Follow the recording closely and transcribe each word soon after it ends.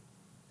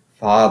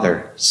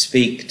Father,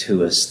 speak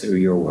to us through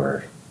your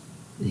word.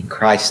 In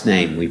Christ's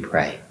name we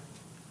pray.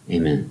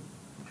 Amen.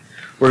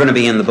 We're going to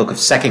be in the book of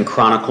 2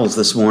 Chronicles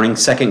this morning.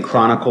 2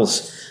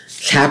 Chronicles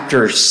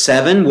chapter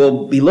 7.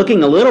 We'll be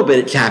looking a little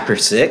bit at chapter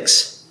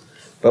 6,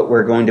 but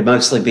we're going to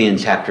mostly be in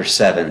chapter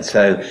 7.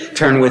 So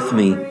turn with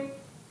me.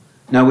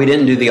 No, we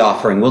didn't do the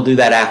offering. We'll do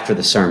that after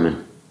the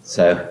sermon.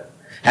 So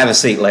have a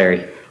seat,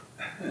 Larry.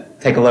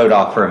 Take a load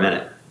off for a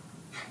minute.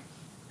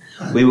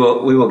 We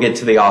will get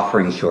to the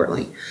offering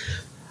shortly.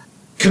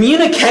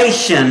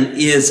 Communication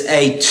is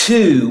a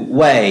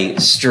two-way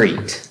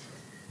street.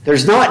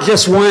 There's not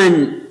just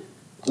one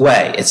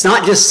way. It's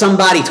not just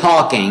somebody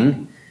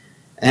talking,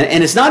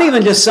 and it's not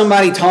even just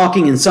somebody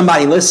talking and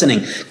somebody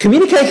listening.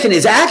 Communication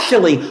is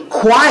actually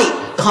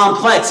quite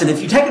complex, and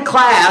if you take a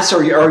class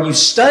or you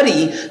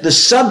study the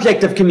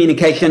subject of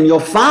communication, you'll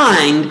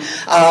find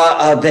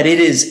that it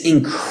is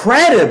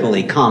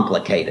incredibly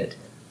complicated.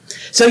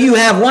 So you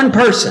have one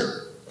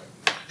person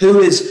who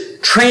is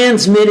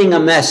transmitting a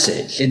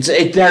message.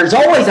 There's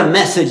always a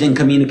message in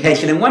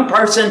communication, and one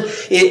person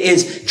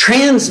is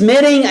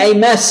transmitting a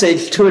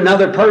message to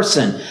another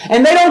person.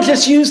 And they don't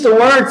just use the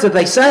words that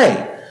they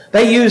say.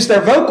 They use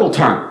their vocal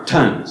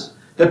tones,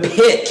 the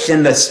pitch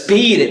and the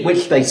speed at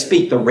which they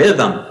speak, the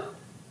rhythm.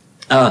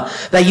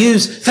 They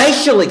use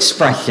facial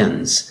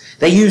expressions.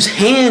 They use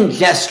hand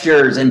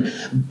gestures and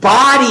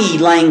body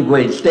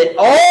language that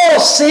all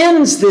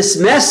sends this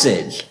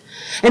message.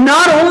 And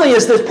not only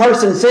is this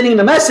person sending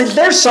the message,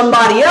 there's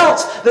somebody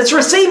else that's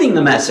receiving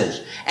the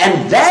message.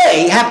 And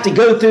they have to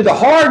go through the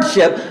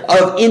hardship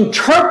of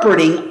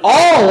interpreting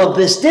all of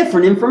this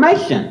different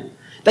information.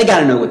 They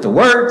got to know what the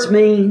words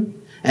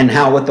mean and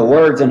what the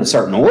words in a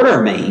certain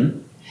order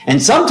mean.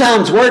 And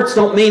sometimes words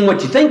don't mean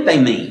what you think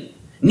they mean.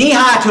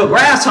 Knee-high to a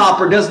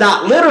grasshopper does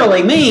not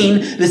literally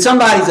mean that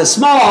somebody's as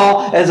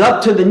small as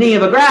up to the knee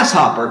of a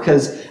grasshopper.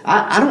 Because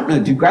I don't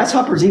know, do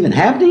grasshoppers even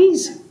have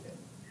knees?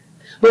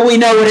 But we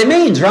know what it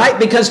means, right?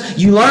 Because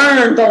you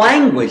learn the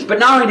language. But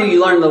not only do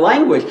you learn the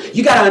language,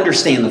 you got to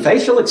understand the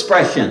facial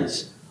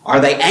expressions. Are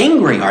they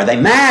angry? Are they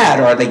mad?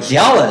 Are they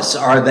jealous?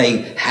 Are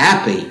they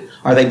happy?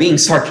 Are they being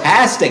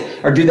sarcastic?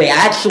 Or do they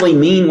actually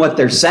mean what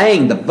they're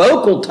saying? The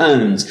vocal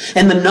tones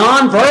and the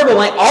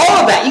nonverbal, all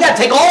of that. You got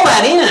to take all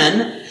that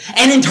in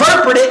and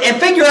interpret it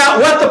and figure out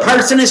what the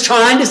person is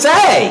trying to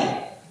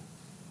say.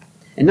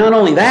 And not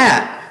only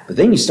that, but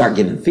then you start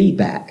giving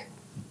feedback.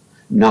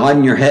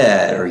 Nodding your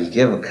head, or you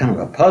give a kind of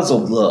a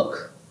puzzled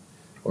look,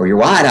 or you're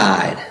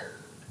wide-eyed,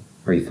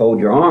 or you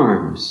fold your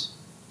arms,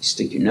 you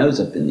stick your nose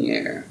up in the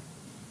air.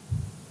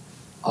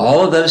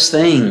 All of those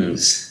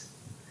things,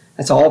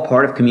 that's all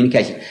part of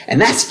communication.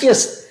 And that's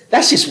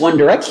just one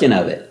direction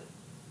of it.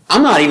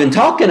 I'm not even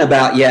talking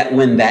about yet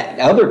when that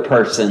other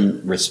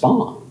person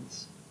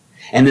responds.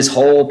 And this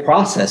whole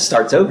process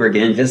starts over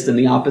again just in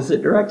the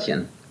opposite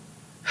direction.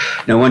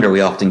 No wonder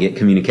we often get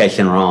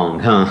communication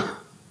wrong, huh?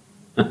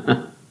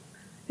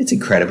 It's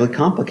incredibly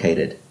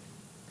complicated.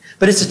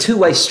 But it's a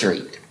two-way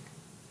street.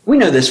 We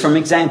know this from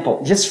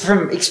example, just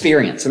from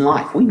experience in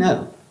life. We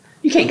know.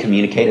 You can't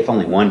communicate if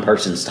only one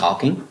person's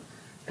talking.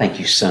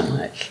 Thank you so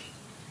much.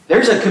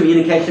 There's a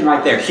communication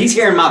right there. She's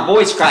hearing my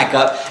voice crack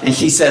up, and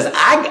she says,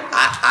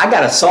 I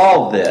got to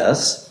solve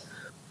this.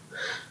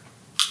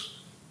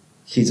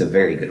 She's a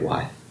very good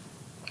wife.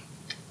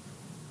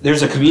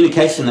 There's a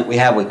communication that we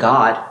have with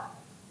God.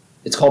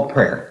 It's called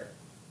prayer.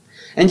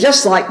 And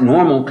just like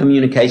normal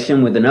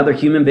communication with another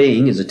human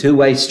being is a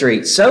two-way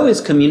street, so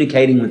is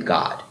communicating with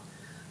God.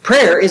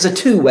 Prayer is a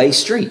two-way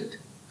street.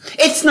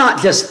 It's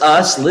not just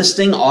us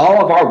listing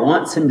all of our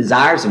wants and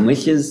desires and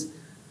wishes,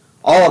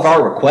 all of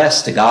our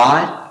requests to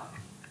God,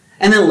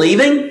 and then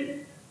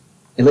leaving.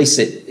 At least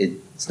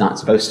it's not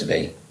supposed to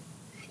be.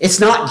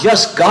 It's not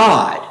just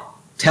God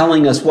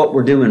telling us what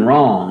we're doing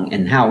wrong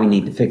and how we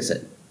need to fix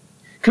it.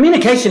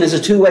 Communication is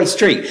a two-way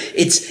street.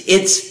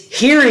 It's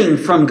hearing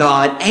from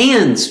God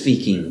and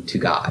speaking to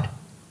God.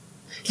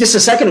 Just a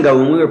second ago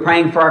when we were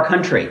praying for our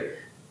country,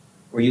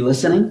 were you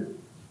listening?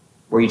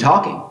 Were you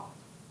talking?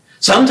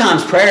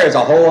 Sometimes prayer is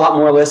a whole lot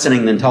more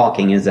listening than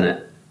talking, isn't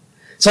it?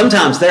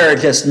 Sometimes there are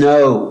just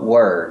no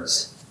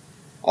words.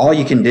 All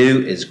you can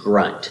do is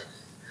grunt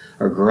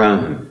or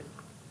groan.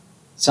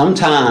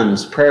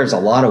 Sometimes prayer is a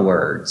lot of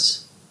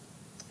words.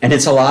 And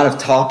it's a lot of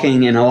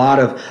talking and a lot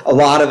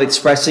of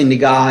expressing to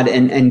God,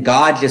 and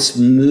God just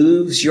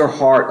moves your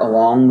heart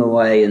along the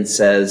way and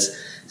says,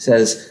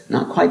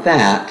 not quite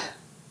that,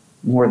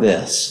 more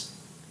this.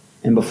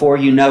 And before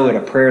you know it,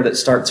 a prayer that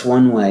starts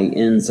one way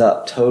ends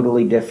up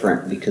totally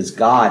different because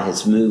God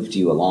has moved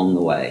you along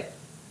the way.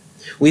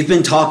 We've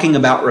been talking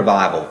about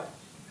revival.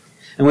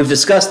 And we've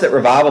discussed that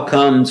revival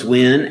comes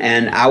when,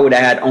 and I would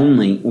add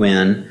only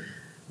when,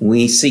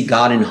 we seek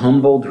God in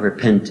humbled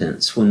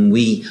repentance, when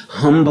we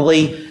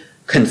humbly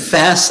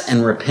confess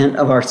and repent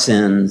of our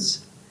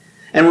sins,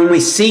 and when we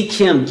seek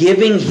Him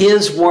giving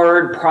His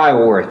word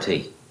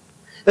priority.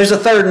 There's a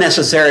third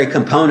necessary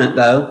component,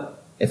 though,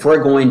 if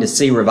we're going to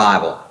see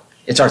revival.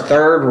 It's our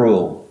third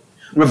rule.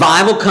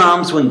 Revival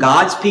comes when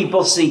God's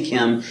people seek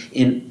Him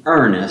in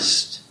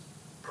earnest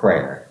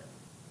prayer.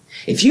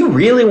 If you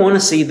really want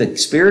to see the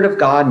Spirit of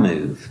God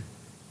move,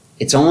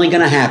 it's only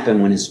going to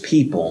happen when His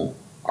people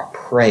are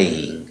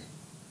praying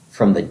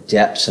from the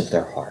depths of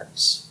their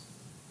hearts,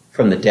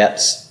 from the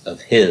depths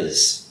of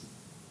His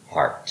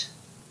heart.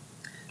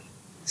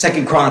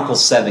 2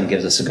 Chronicles 7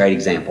 gives us a great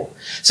example.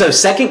 So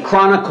 2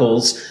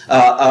 Chronicles,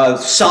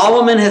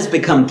 Solomon has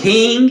become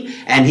king,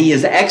 and he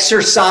is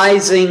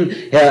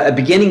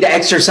beginning to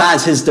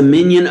exercise his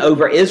dominion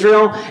over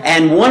Israel.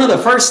 And one of the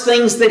first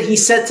things that he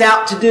sets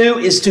out to do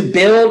is to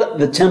build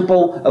the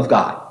temple of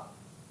God.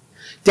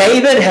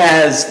 David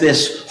has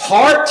this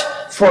heart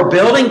for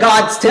building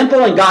God's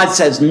temple, and God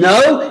says,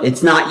 no,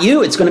 it's not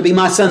you, it's going to be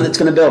my son that's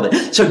going to build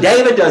it. So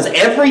David does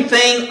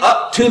everything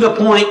up to the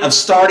point of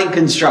starting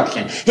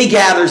construction. He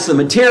gathers the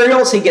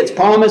materials, he gets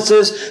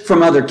promises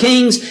from other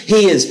kings,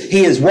 he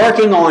is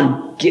working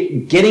on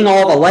getting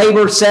all the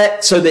labor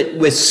set so that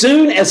as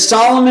soon as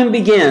Solomon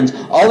begins,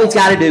 all he's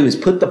got to do is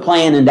put the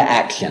plan into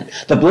action.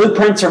 The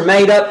blueprints are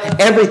made up,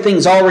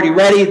 everything's already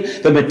ready,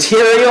 the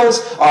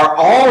materials are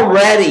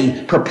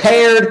already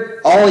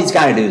prepared, all he's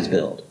got to do is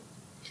build.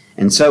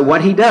 And so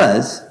what he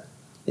does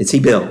is he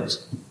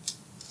builds.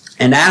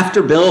 And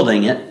after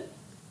building it,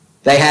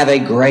 they have a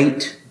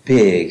great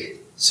big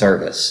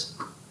service.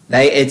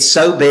 It's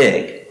so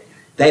big,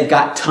 they've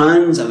got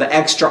tons of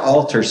extra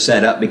altars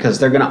set up because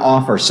they're going to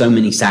offer so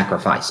many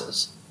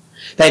sacrifices.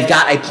 They've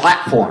got a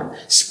platform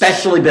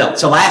specially built.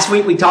 So last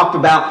week we talked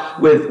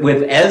about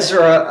with Ezra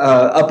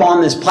up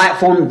on this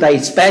platform they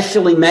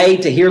specially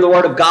made to hear the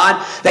word of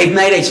God. They've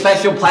made a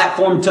special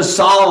platform for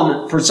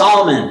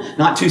Solomon,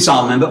 not to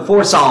Solomon, but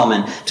for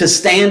Solomon to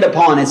stand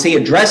upon as he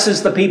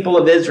addresses the people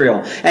of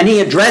Israel. And he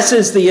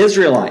addresses the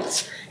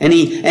Israelites. And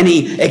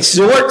he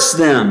exhorts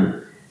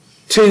them.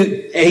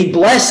 He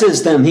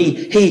blesses them.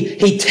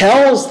 He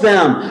tells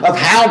them of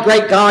how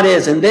great God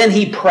is, and then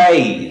he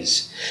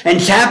prays.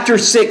 And chapter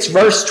 6,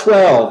 verse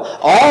 12,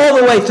 all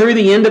the way through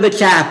the end of the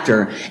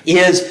chapter,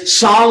 is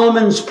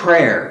Solomon's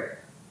prayer.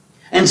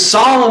 And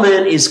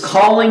Solomon is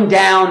calling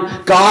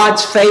down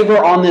God's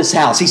favor on this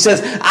house. He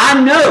says,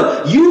 I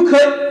know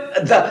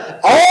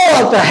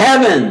all of the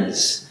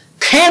heavens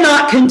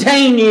cannot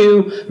contain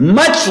you,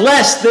 much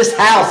less this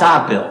house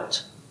I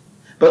built.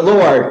 But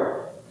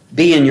Lord,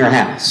 be in your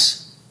house.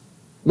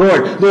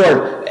 Lord,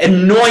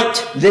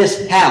 anoint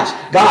this house.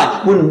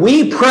 God, when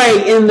we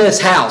pray in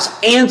this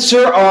house,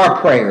 answer our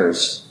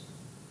prayers.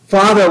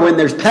 Father, when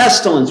there's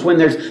pestilence, when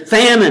there's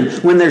famine,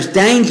 when there's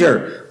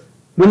danger,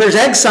 when there's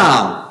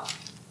exile,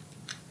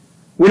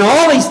 when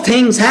all these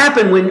things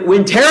happen,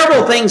 when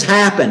terrible things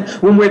happen,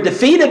 when we're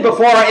defeated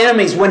before our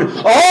enemies, when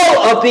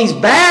all of these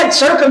bad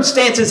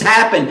circumstances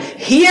happen,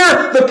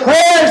 hear the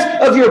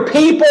prayers of your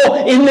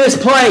people in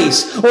this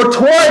place or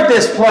toward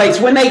this place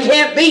when they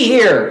can't be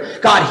here.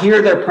 God,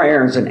 hear their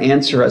prayers and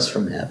answer us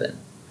from heaven.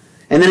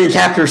 And then in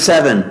chapter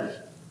 7,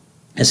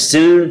 as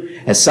soon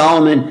as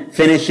Solomon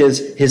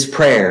finishes his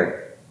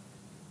prayer,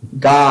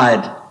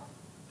 God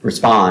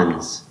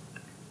responds.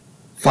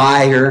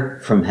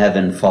 Fire from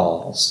heaven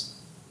falls.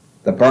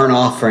 The burnt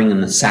offering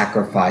and the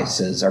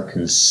sacrifices are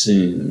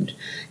consumed.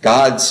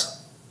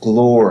 God's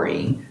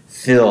glory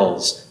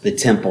fills the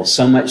temple,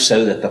 so much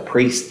so that the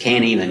priest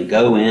can't even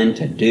go in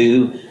to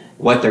do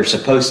what they're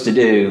supposed to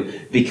do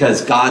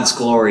because God's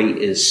glory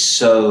is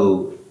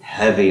so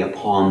heavy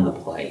upon the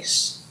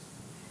place.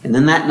 And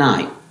then that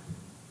night,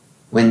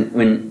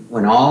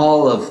 when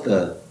all of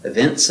the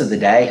events of the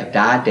day have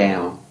died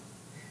down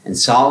and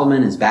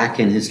Solomon is back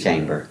in his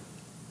chamber,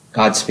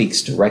 God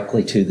speaks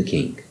directly to the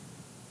king.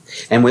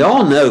 And we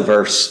all know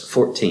verse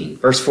 14.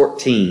 Verse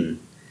 14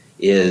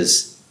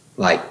 is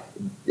like,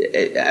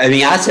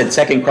 I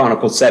said 2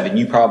 Chronicles 7.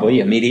 You probably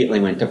immediately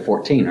went to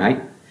 14,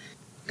 right?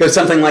 Goes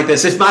something like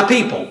this. It's my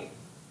people.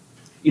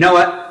 You know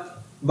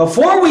what?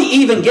 Before we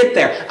even get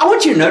there, I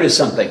want you to notice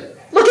something.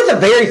 Look at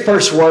the very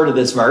first word of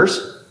this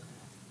verse.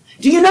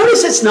 Do you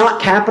notice it's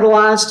not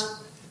capitalized?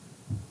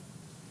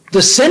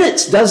 The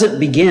sentence doesn't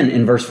begin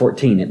in verse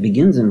 14. It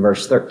begins in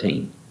verse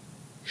 13.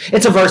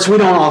 It's a verse we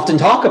don't often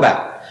talk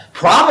about.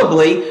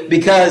 Probably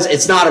because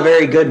it's not a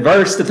very good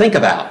verse to think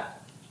about.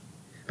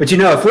 But you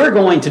know, if we're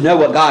going to know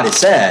what God has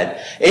said,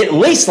 at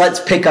least let's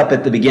pick up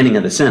at the beginning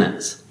of the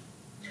sentence.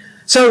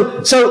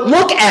 So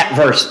look at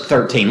verse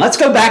 13. Let's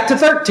go back to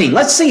 13.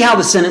 Let's see how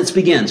the sentence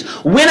begins.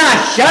 When I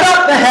shut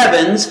up the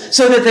heavens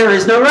so that there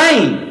is no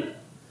rain,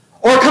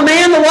 or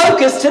command the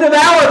locusts to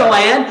devour the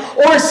land,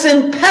 or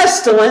send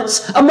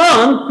pestilence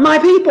among my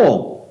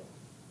people.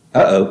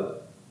 Uh-oh.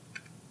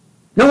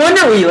 No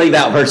wonder we leave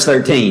out verse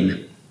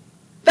 13.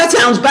 That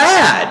sounds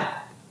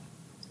bad.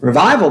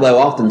 Revival, though,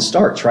 often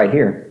starts right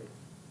here.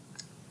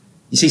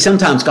 You see,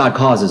 sometimes God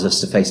causes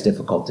us to face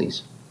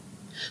difficulties.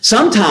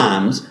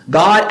 Sometimes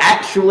God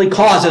actually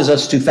causes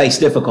us to face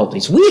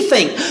difficulties. We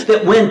think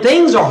that when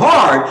things are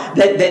hard,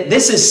 that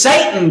this is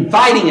Satan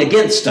fighting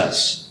against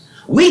us.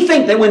 We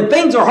think that when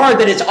things are hard,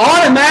 that it's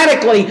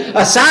automatically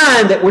a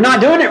sign that we're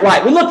not doing it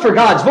right. We look for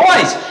God's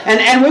voice,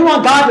 and we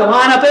want God to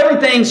line up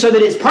everything so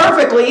that it's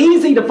perfectly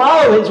easy to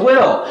follow His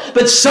will.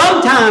 But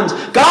sometimes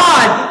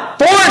God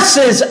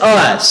forces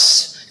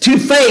us to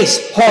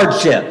face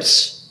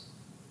hardships.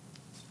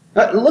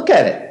 Look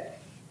at it.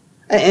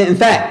 In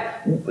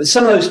fact,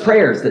 some of those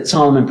prayers that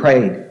Solomon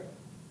prayed,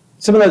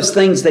 some of those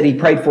things that he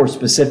prayed for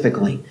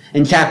specifically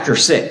in chapter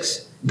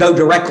 6 go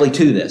directly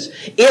to this.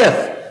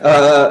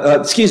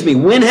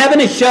 When heaven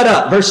is shut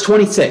up, verse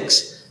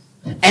 26,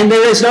 and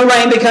there is no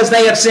rain because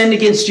they have sinned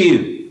against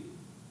you.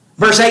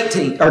 Verse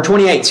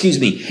 28,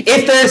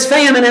 if there is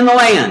famine in the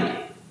land,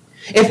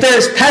 if there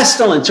is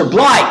pestilence or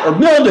blight or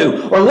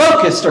mildew or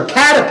locust or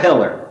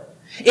caterpillar,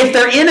 if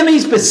their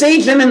enemies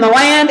besiege them in the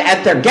land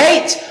at their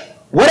gates,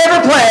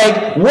 whatever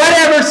plague,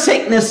 whatever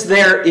sickness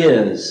there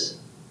is.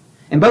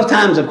 And both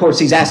times, of course,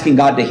 he's asking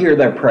God to hear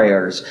their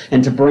prayers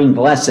and to bring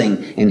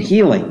blessing and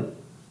healing.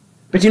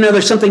 But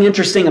there's something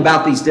interesting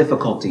about these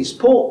difficulties.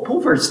 Pull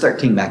verse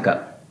 13 back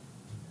up.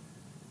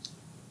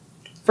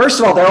 First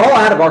of all, they're all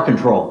out of our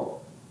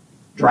control.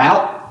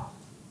 Drought,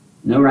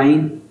 no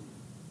rain,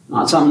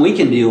 not something we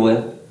can deal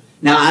with.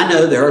 Now, I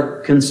know there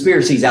are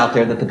conspiracies out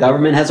there that the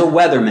government has a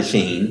weather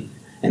machine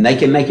and they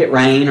can make it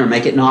rain or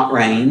make it not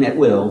rain at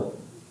will.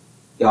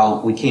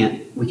 Y'all, we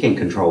can't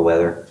control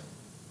weather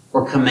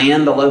or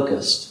command the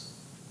locust.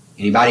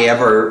 Anybody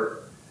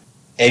ever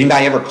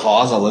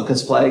cause a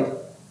locust plague?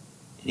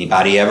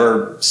 Anybody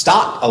ever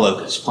stop a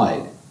locust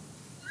plague?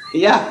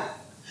 Yeah.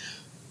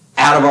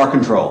 Out of our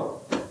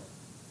control.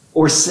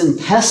 Or send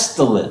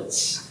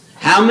pestilence.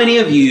 How many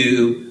of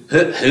you,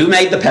 who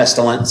made the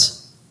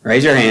pestilence?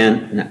 Raise your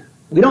hand. No.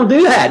 We don't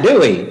do that, do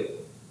we?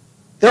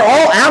 They're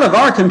all out of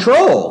our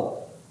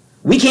control.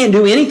 We can't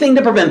do anything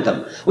to prevent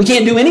them. We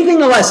can't do anything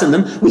to lessen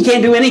them. We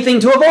can't do anything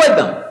to avoid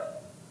them.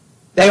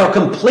 They are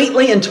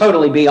completely and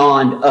totally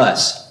beyond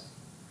us.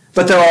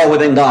 But they're all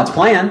within God's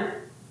plan.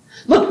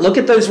 Look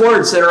at those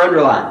words that are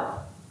underlined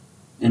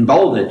and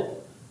bolded.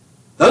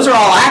 Those are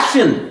all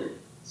action.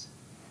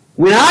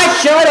 When I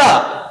shut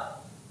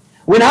up,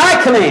 when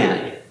I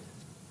command,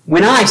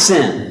 when I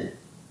send,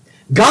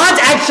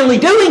 God's actually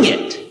doing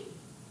it.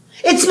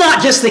 It's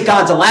not just that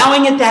God's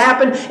allowing it to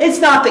happen. It's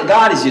not that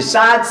God is just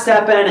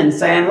sidestepping and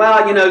saying,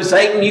 well,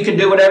 Satan, you can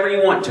do whatever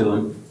you want to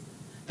him.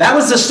 That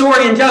was the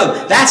story in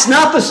Job. That's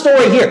not the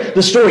story here.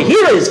 The story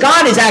here is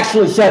God is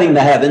actually shutting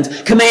the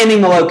heavens,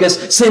 commanding the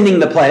locusts, sending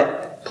the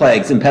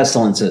plagues and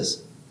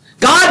pestilences.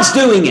 God's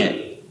doing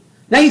it.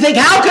 Now you think,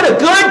 how could a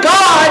good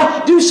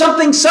God do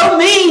something so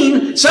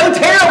mean, so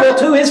terrible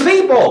to his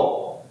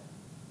people?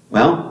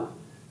 Well,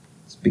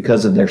 it's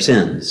because of their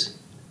sins.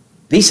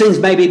 These things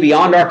may be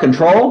beyond our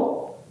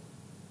control,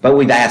 but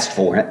we've asked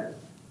for it.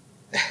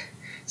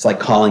 It's like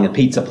calling a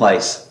pizza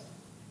place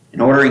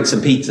and ordering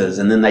some pizzas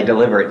and then they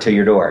deliver it to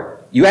your door.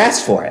 You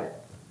asked for it,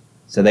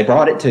 so they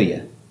brought it to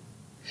you.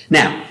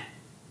 Now,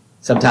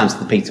 sometimes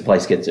the pizza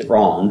place gets it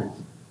wrong.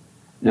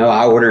 No,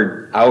 I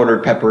ordered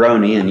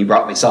pepperoni and you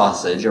brought me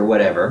sausage or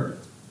whatever.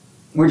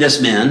 We're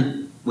just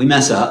men. We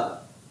mess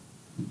up.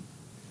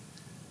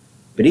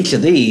 But each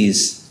of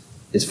these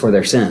is for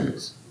their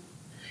sins.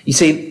 You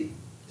see,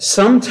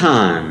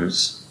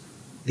 sometimes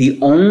the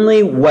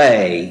only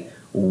way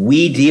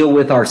we deal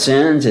with our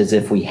sins is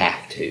if we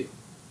have to.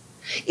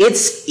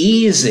 It's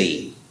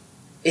easy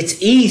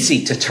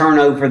to turn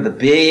over the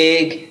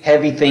big,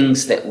 heavy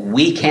things that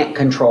we can't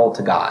control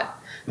to God.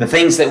 The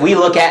things that we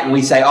look at and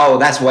we say, oh,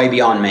 that's way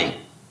beyond me.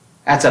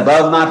 That's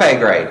above my pay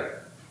grade.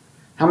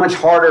 How much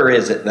harder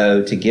is it,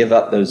 though, to give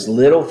up those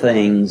little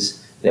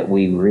things that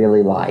we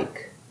really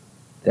like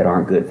that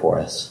aren't good for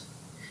us?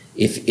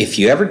 If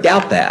you ever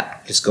doubt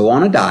that, just go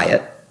on a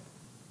diet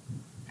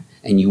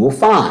and you will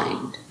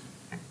find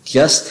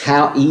just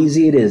how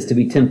easy it is to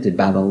be tempted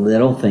by the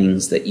little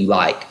things that you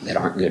like that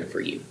aren't good for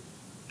you.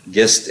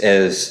 Just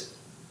as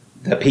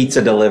the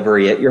pizza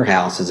delivery at your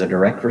house is a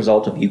direct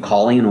result of you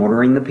calling and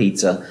ordering the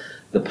pizza,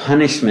 the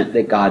punishment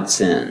that God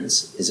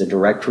sends is a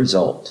direct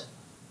result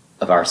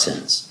of our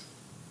sins.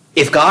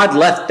 If God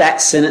left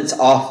that sentence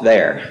off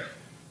there,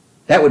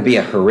 that would be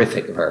a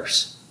horrific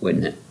verse,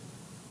 wouldn't it?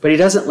 But he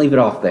doesn't leave it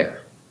off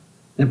there.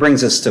 That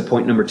brings us to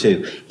point number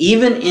 2.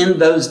 Even in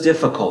those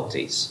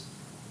difficulties,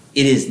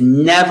 it is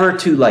never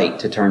too late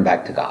to turn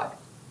back to God.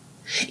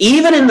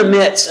 Even in the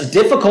midst of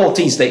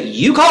difficulties that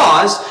you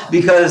caused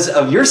because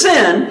of your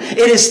sin, it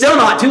is still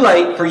not too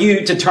late for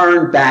you to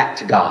turn back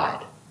to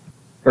God.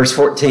 Verse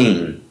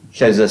 14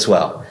 shows this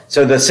well.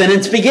 So the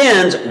sentence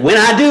begins, when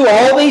I do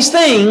all these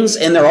things,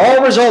 and they're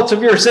all results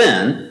of your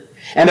sin,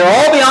 and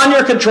they're all beyond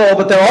your control,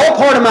 but they're all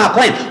part of my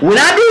plan. When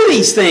I do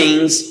these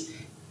things,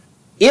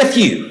 if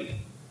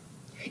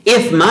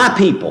my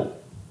people,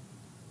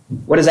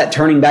 what does that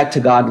turning back to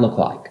God look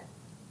like?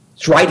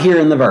 It's right here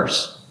in the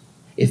verse.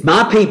 If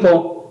my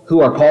people who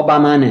are called by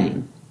my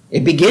name.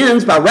 It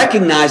begins by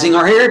recognizing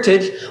our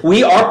heritage.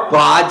 We are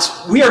God's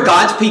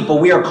people.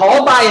 We are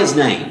called by his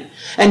name.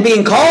 And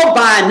being called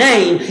by a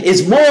name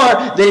is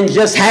more than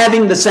just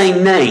having the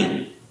same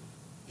name.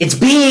 It's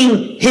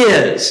being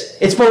his.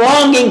 It's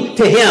belonging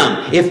to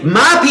him. If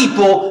my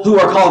people who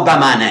are called by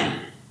my name,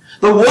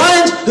 the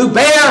ones who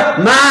bear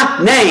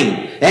my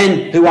name,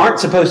 and who aren't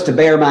supposed to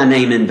bear my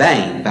name in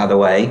vain, by the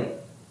way,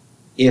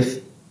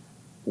 if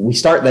we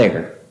start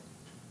there,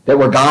 that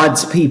we're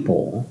God's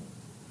people.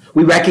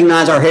 We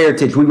recognize our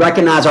heritage. We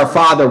recognize our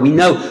Father. We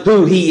know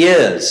who He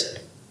is.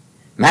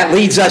 And that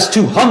leads us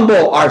to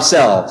humble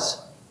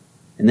ourselves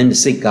and then to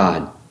seek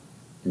God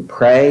and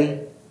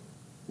pray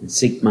and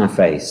seek my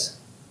face.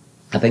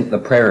 I think the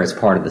prayer is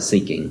part of the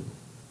seeking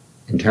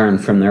and turn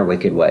from their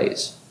wicked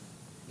ways.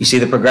 You see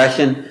the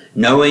progression?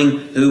 Knowing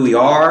who we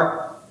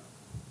are,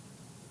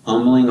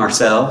 humbling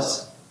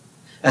ourselves.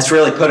 That's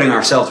really putting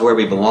ourselves where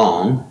we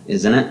belong,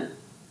 isn't it?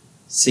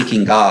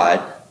 Seeking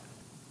God,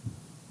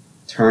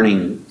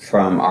 turning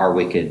from our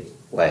wicked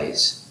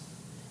ways.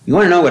 You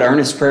want to know what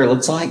earnest prayer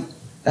looks like?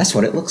 That's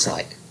what it looks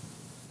like.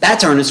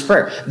 That's earnest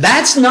prayer.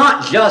 That's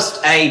not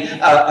just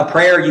a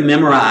prayer you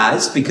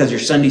memorize because your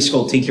Sunday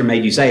school teacher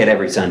made you say it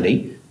every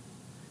Sunday.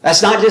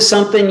 That's not just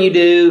something you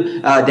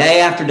do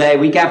day after day,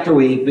 week after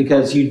week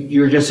because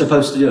you're just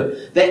supposed to do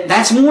it.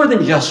 That's more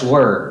than just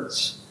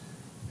words.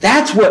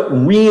 That's what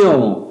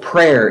real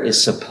prayer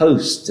is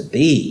supposed to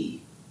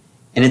be.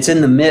 And it's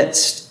in the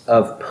midst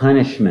of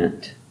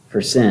punishment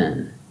for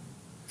sin.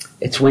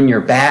 It's when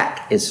your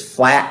back is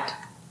flat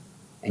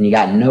and you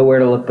got nowhere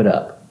to look but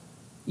up.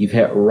 You've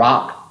hit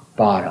rock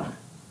bottom.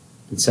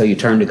 And so you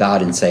turn to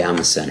God and say, I'm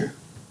a sinner.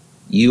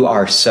 You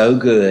are so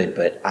good,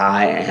 but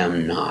I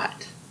am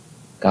not.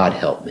 God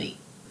help me.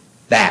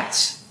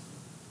 That's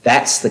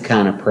the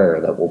kind of prayer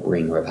that will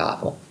bring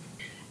revival.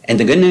 And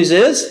the good news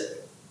is,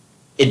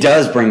 it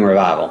does bring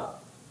revival.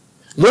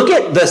 Look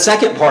at the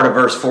second part of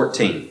verse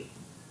 14.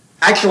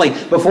 Actually,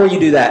 before you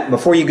do that,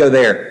 before you go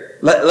there,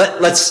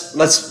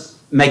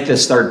 let's make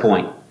this third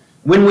point.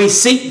 When we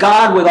seek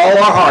God with all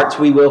our hearts,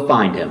 we will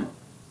find Him.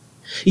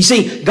 You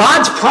see,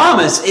 God's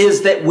promise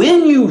is that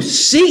when you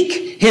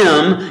seek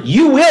Him,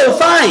 you will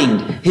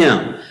find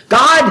Him.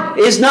 God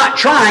is not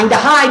trying to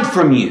hide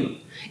from you.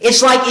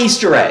 It's like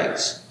Easter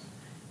eggs.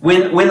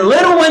 When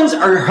little ones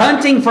are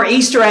hunting for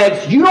Easter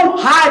eggs, you don't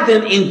hide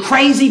them in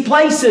crazy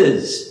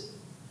places.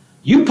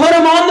 You put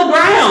them on the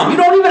ground. You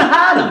don't even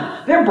hide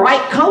them. They're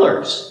bright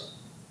colors.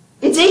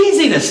 It's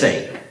easy to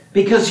see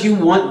because you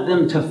want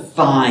them to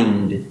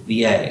find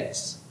the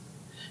eggs.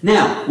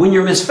 Now, when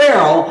you're Miss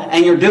Farrell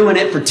and you're doing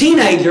it for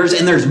teenagers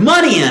and there's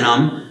money in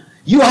them,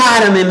 you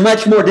hide them in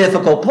much more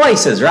difficult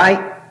places,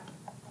 right?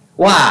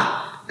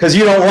 Why? Because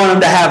you don't want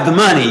them to have the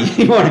money.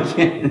 You want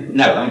to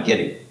no, I'm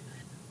kidding.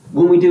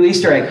 When we do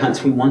Easter egg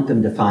hunts, we want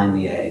them to find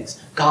the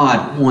eggs.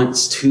 God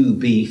wants to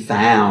be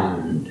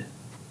found.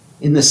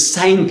 In the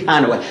same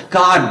kind of way,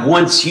 God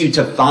wants you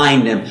to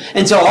find Him.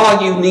 And so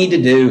all you need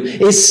to do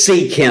is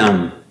seek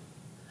Him.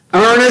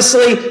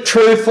 Earnestly,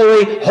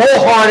 truthfully,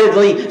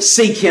 wholeheartedly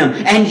seek Him,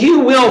 and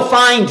you will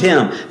find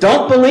Him.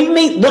 Don't believe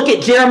me? Look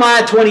at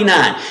Jeremiah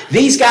 29.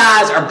 These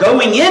guys are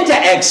going into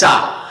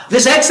exile.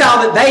 This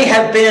exile that they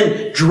have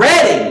been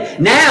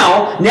dreading.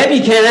 Now,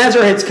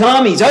 Nebuchadnezzar has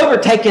come. He's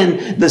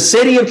overtaken the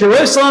city of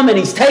Jerusalem, and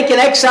he's taken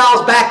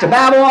exiles back to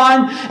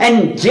Babylon.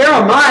 And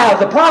Jeremiah,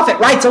 the prophet,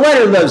 writes a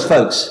letter to those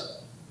folks.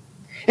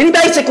 And he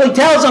basically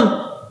tells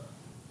them,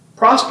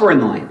 prosper in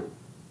the land.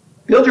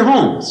 Build your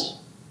homes.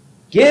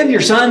 Give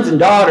your sons and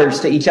daughters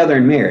to each other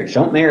in marriage.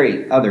 Don't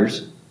marry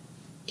others.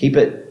 Keep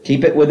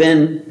it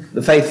within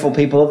the faithful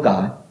people of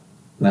God.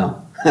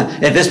 Well,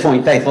 at this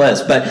point,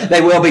 faithless, but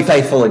they will be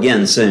faithful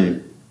again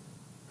soon.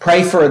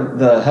 Pray for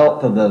the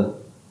health of the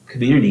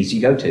communities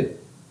you go to.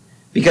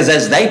 Because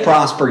as they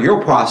prosper,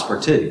 you'll prosper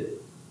too.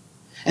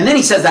 And then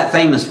he says that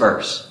famous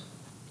verse.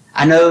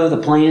 I know the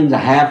plans I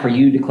have for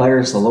you,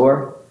 declares the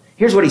Lord.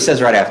 Here's what he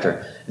says right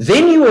after.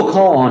 Then you will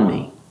call on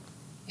me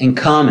and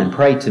come and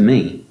pray to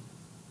me,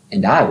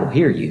 and I will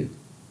hear you.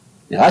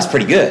 Now that's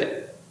pretty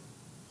good.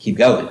 Keep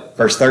going.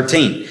 Verse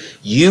 13.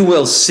 You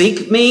will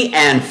seek me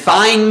and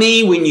find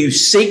me when you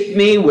seek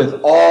me with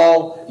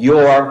all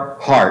your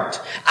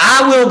heart.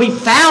 I will be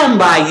found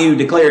by you,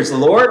 declares the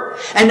Lord,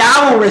 and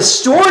I will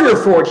restore your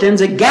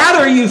fortunes and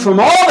gather you from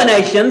all the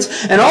nations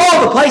and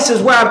all the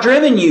places where I've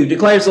driven you,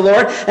 declares the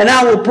Lord, and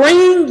I will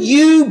bring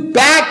you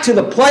back to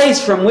the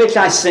place from which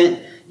I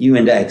sent you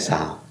into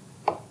exile.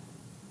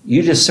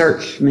 You just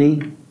search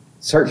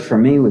for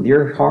me with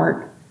your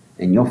heart,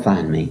 and you'll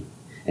find me.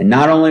 And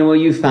not only will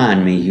you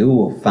find me, you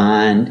will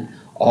find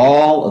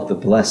all of the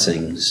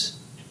blessings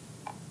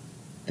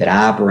that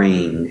I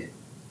bring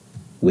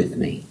with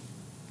me.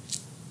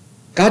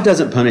 God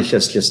doesn't punish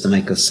us just to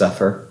make us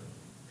suffer.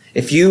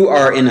 If you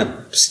are in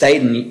a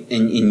state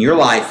in your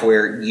life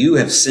where you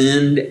have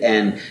sinned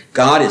and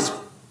God is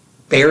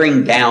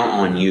bearing down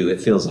on you,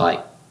 it feels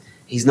like,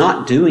 He's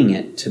not doing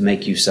it to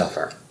make you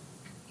suffer.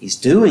 He's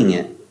doing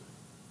it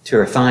to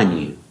refine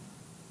you,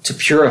 to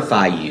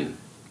purify you.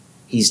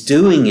 He's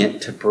doing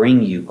it to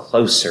bring you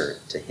closer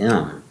to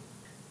Him.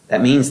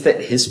 That means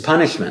that His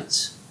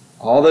punishments,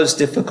 all those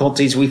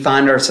difficulties we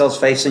find ourselves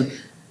facing,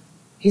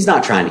 He's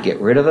not trying to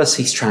get rid of us.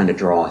 He's trying to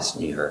draw us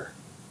nearer.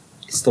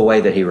 It's the way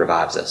that He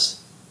revives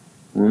us.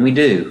 When we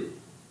do,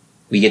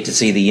 we get to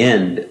see the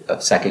end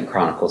of 2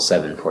 Chronicles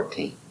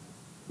 7:14.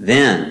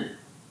 Then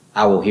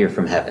I will hear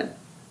from heaven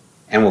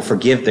and will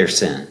forgive their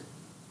sin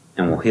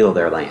and will heal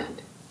their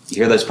land. You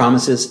hear those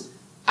promises?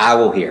 I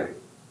will hear.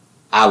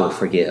 I will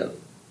forgive.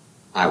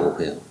 I will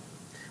heal.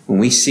 When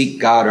we seek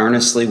God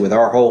earnestly with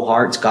our whole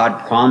hearts,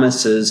 God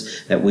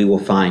promises that we will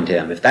find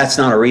him. If that's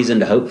not a reason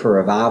to hope for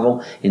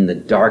revival in the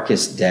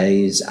darkest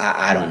days,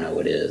 I don't know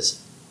what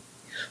is.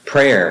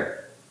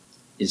 Prayer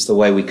is the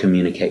way we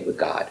communicate with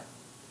God.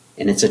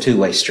 And it's a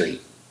two-way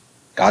street.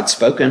 God's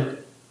spoken.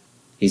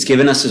 He's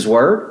given us his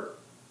word.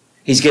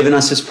 He's given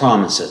us his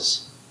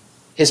promises.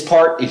 His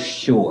part is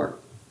sure.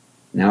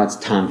 Now it's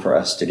time for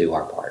us to do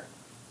our part,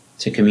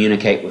 to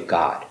communicate with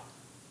God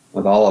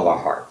with all of our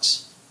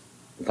hearts,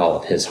 with all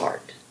of his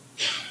heart.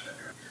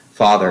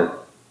 Father,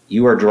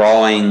 you are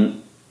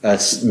drawing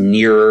us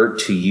nearer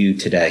to you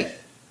today.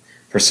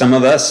 For some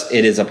of us,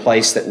 it is a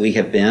place that we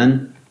have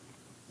been.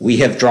 We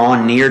have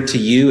drawn near to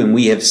you and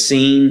we have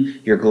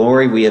seen your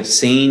glory. We have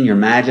seen your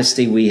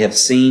majesty. We have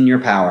seen your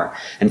power.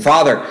 And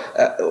Father,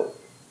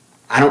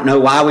 I don't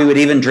know why we would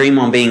even dream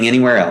on being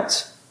anywhere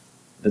else.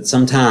 But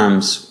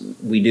sometimes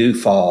we do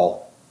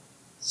fall.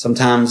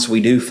 Sometimes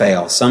we do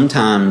fail.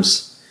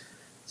 Sometimes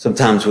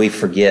we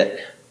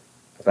forget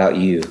about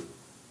you.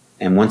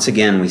 And once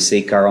again, we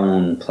seek our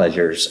own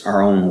pleasures,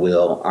 our own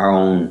will, our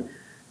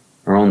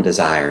own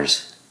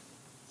desires.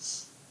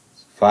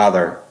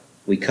 Father,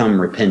 we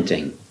come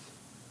repenting.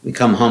 We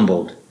come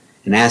humbled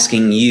and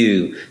asking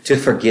you to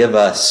forgive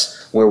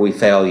us where we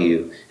fail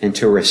you and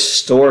to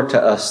restore to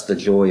us the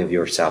joy of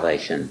your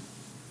salvation.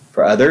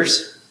 For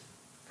others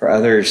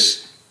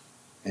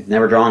have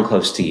never drawn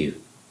close to you.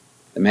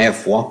 They may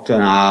have walked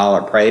an aisle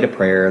or prayed a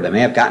prayer. They may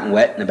have gotten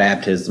wet in the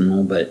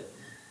baptismal, but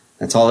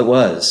that's all it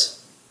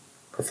was.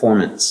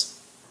 Performance.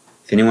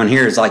 If anyone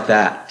here is like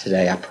that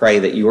today, I pray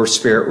that your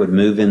Spirit would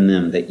move in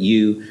them, that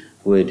you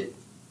would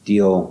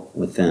deal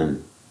with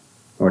them.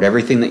 Lord,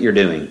 everything that you're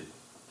doing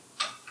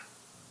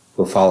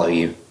will follow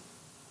you.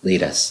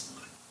 Lead us.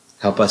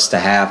 Help us to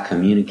have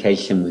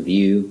communication with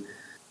you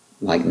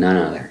like none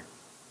other.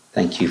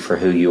 Thank you for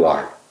who you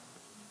are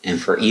and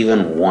for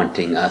even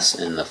wanting us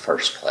in the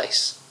first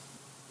place.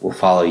 We'll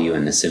follow you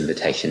in this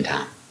invitation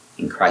time.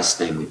 In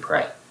Christ's name we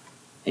pray.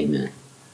 Amen.